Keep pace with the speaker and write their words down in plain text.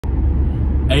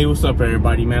Hey, what's up,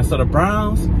 everybody, man? So the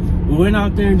Browns, we went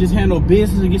out there and just handled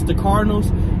business against the Cardinals,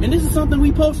 and this is something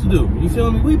we supposed to do. You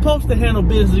feel me? We supposed to handle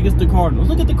business against the Cardinals.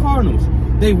 Look at the Cardinals.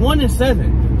 They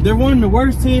 1-7. They're one of the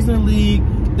worst teams in the league.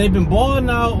 They've been balling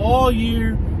out all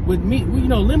year with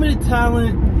limited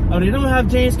talent. They don't have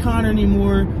James Conner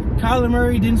anymore. Kyler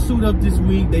Murray didn't suit up this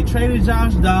week. They traded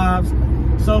Josh Dobbs.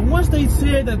 So once they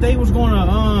said that they was going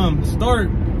to start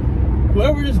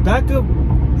whoever this backup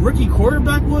rookie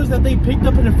quarterback was that they picked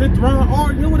up in the 5th round, I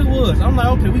already knew what it was. I'm like,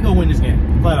 okay, we gonna win this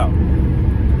game. Flat out.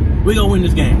 We gonna win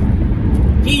this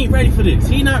game. He ain't ready for this.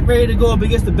 He not ready to go up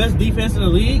against the best defense in the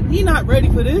league. He not ready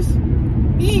for this.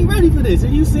 He ain't ready for this.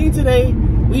 And you see today,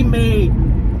 we made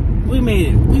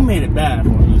it bad for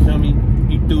him. You feel me?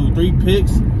 He threw 3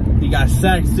 picks. He got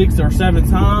sacked 6 or 7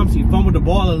 times. He fumbled the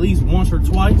ball at least once or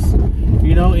twice.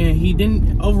 You know, and he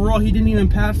didn't even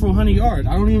pass for 100 yards.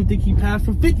 I don't even think he passed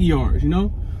for 50 yards, you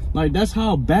know? Like, that's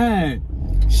how bad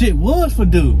shit was for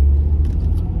dude.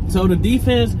 So the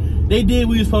defense, they did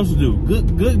what we were supposed to do.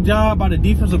 Good job by the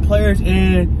defensive players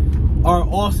and our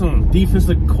awesome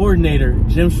defensive coordinator,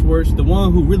 Jim Schwartz, the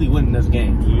one who really won this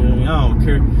game. You know what I mean? I don't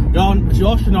care.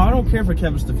 Y'all should know, I don't care for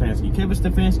Kevin Stefanski. Kevin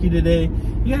Stefanski today,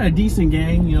 he had a decent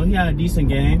game. You know, he had a decent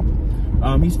game.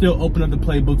 He still opened up the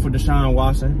playbook for Deshaun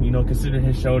Watson, you know, considering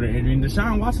his shoulder injury. And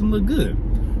Deshaun Watson looked good.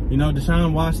 You know,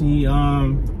 Deshaun Watson, he,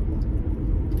 I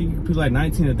think he completed like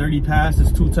 19 to 30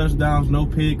 passes, 2 touchdowns, no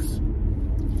picks.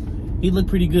 He looked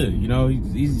pretty good. You know,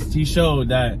 he showed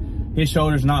that his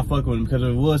shoulder's not fucking with him, because if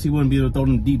it was, he wouldn't be able to throw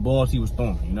them deep balls he was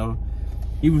throwing, you know.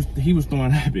 He was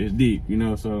throwing that bitch deep, you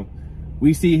know, so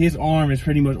we see his arm is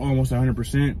pretty much almost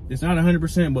 100%. It's not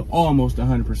 100%, but almost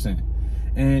 100%.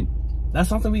 And that's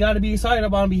something we got to be excited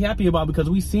about and be happy about, because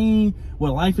we seen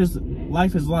what life is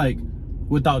like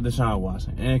without Deshaun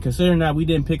Watson. And considering that we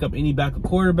didn't pick up any backup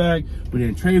quarterback, we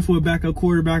didn't trade for a backup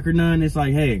quarterback or none, it's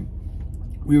like, hey,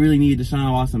 we really need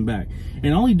Deshaun Watson back. And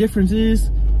the only difference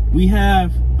is we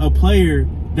have a player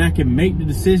that can make the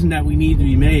decision that we need to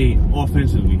be made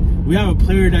offensively. We have a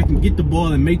player that can get the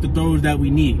ball and make the throws that we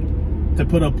need to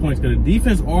put up points, because the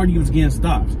defense already was getting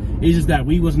stops. It's just that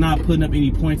we was not putting up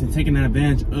any points and taking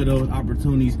advantage of those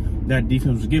opportunities that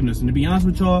defense was giving us. And to be honest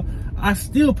with y'all, I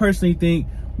still personally think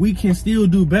we can still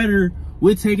do better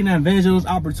with taking advantage of those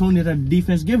opportunities that the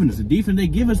defense giving us. The defense, they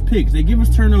give us picks, they give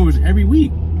us turnovers every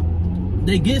week.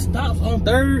 They get stops on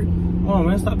 3rd. Oh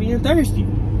man, stop being thirsty.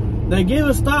 They give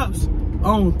us stops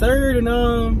on 3rd and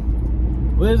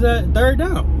what is that? 3rd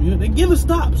down. You know, they give us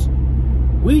stops.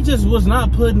 We just was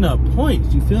not putting up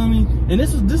points, you feel me? And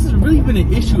this has really been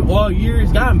an issue all year.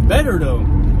 It's gotten better though,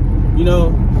 you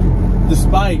know, it's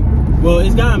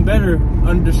gotten better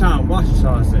under Deshaun Watson,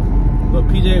 shall I say. But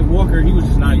PJ Walker, he was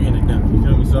just not getting it done, you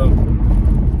feel me? So,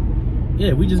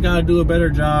 yeah, we just got to do a better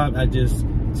job at just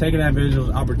taking advantage of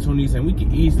those opportunities, and we can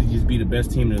easily just be the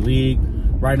best team in the league.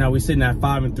 Right now, we're sitting at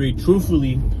 5-3.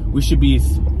 Truthfully, we should be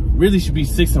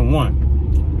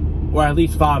 6-1, or at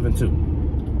least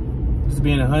 5-2. Just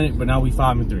being 100, but now we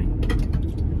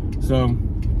 5-3. So,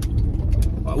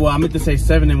 well, I meant to say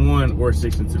 7-1 or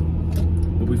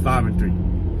 6-2, but we 5-3.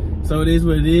 So it is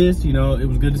what it is. You know, it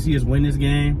was good to see us win this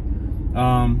game.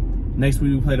 Next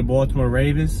week we play the Baltimore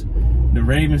Ravens. The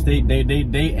Ravens, they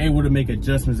able to make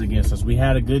adjustments against us. We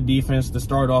had a good defense to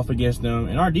start off against them,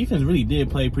 and our defense really did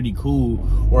play pretty cool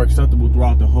or acceptable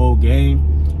throughout the whole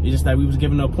game. It's just that we was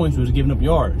giving up points, we was giving up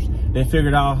yards. They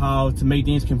figured out how to make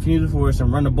things confusing for us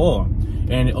and run the ball,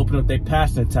 and it opened up their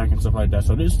passing attack and stuff like that.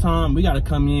 So this time we got to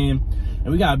come in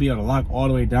and we got to be able to lock all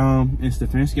the way down, and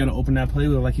Stefanski got to open that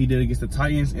playbook like he did against the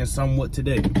Titans and somewhat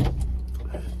today.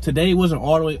 Today wasn't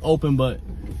all the way open, but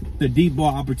the deep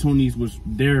ball opportunities was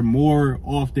there more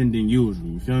often than usual,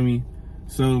 you feel me?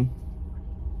 So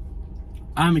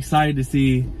I'm excited to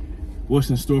see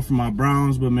what's in store for my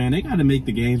Browns, but man, they got to make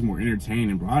the games more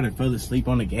entertaining, bro. I done fell asleep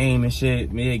on the game and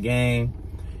shit mid-game.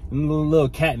 A little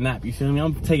cat nap, you feel me?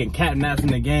 I'm taking cat naps in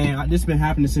the game. This been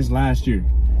happening since last year,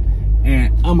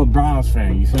 and I'm a Browns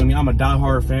fan, you feel me? I'm a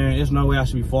diehard fan. There's no way I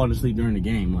should be falling asleep during the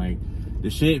game. Like,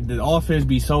 the offense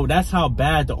be so, that's how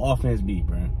bad the offense be,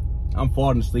 bro. I'm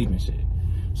falling asleep and shit.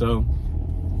 So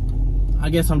I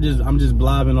guess I'm just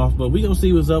blabbing off, but we gonna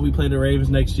see what's up. We play the Ravens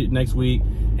next week,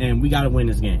 and we gotta win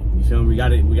this game. You feel me? We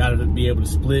gotta be able to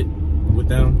split with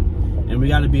them, and we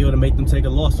gotta be able to make them take a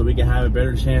loss so we can have a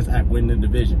better chance at winning the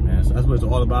division, man. So that's what it's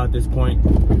all about at this point.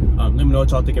 Let me know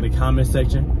what y'all think in the comment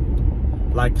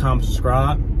section. Like, comment,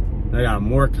 subscribe. I got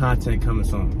more content coming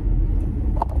soon.